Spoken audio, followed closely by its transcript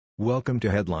Welcome to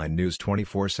Headline News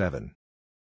 24/7.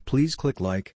 Please click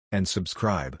like and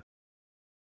subscribe.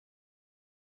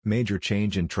 Major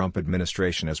change in Trump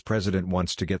administration as president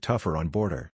wants to get tougher on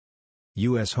border.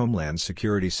 U.S. Homeland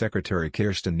Security Secretary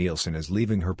Kirstjen Nielsen is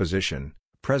leaving her position,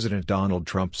 President Donald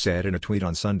Trump said in a tweet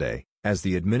on Sunday, as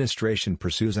the administration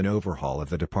pursues an overhaul of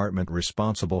the department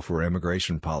responsible for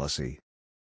immigration policy.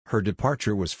 Her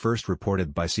departure was first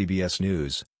reported by CBS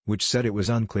News, which said it was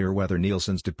unclear whether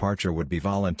Nielsen's departure would be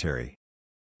voluntary.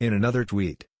 In another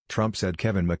tweet, Trump said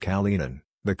Kevin McAleenan,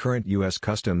 the current U.S.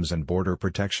 Customs and Border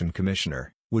Protection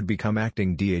Commissioner, would become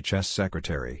acting DHS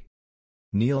Secretary.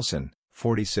 Nielsen,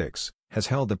 46, has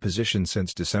held the position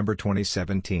since December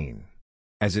 2017.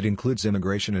 As it includes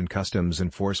immigration and customs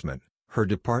enforcement, her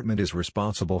department is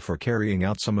responsible for carrying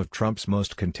out some of Trump's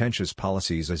most contentious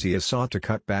policies as he has sought to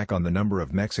cut back on the number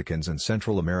of Mexicans and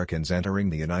Central Americans entering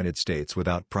the United States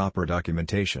without proper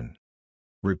documentation.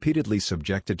 Repeatedly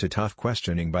subjected to tough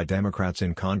questioning by Democrats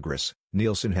in Congress,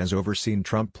 Nielsen has overseen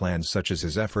Trump plans such as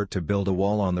his effort to build a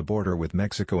wall on the border with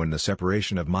Mexico and the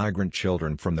separation of migrant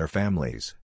children from their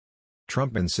families.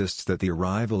 Trump insists that the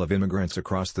arrival of immigrants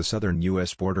across the southern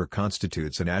U.S. border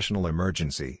constitutes a national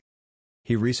emergency.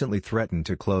 He recently threatened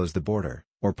to close the border,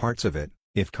 or parts of it,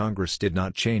 if Congress did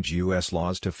not change U.S.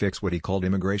 laws to fix what he called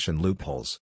immigration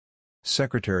loopholes.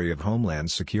 Secretary of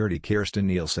Homeland Security Kirstjen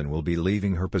Nielsen will be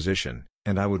leaving her position,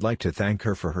 and I would like to thank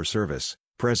her for her service,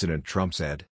 President Trump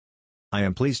said. I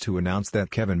am pleased to announce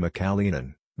that Kevin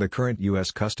McAleenan, the current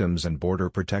U.S. Customs and Border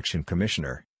Protection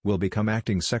Commissioner, will become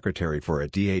acting secretary for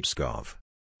DHS.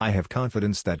 I have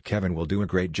confidence that Kevin will do a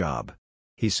great job,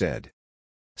 he said.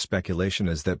 Speculation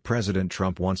is that President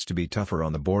Trump wants to be tougher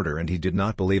on the border and he did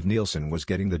not believe Nielsen was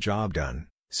getting the job done,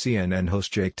 CNN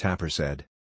host Jake Tapper said.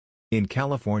 In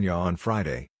California on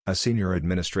Friday, a senior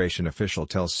administration official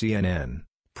tells CNN,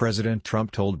 President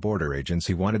Trump told border agents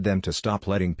he wanted them to stop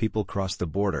letting people cross the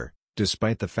border,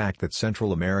 despite the fact that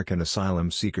Central American asylum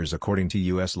seekers according to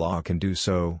U.S. law can do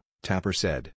so, Tapper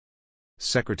said.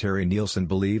 Secretary Nielsen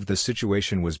believed the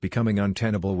situation was becoming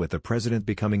untenable with the president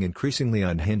becoming increasingly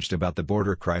unhinged about the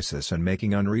border crisis and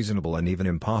making unreasonable and even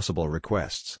impossible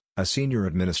requests, a senior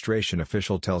administration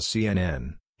official tells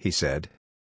CNN, he said.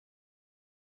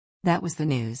 That was the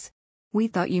news. We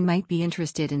thought you might be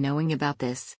interested in knowing about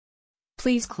this.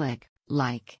 Please click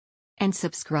like and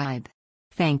subscribe.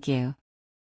 Thank you.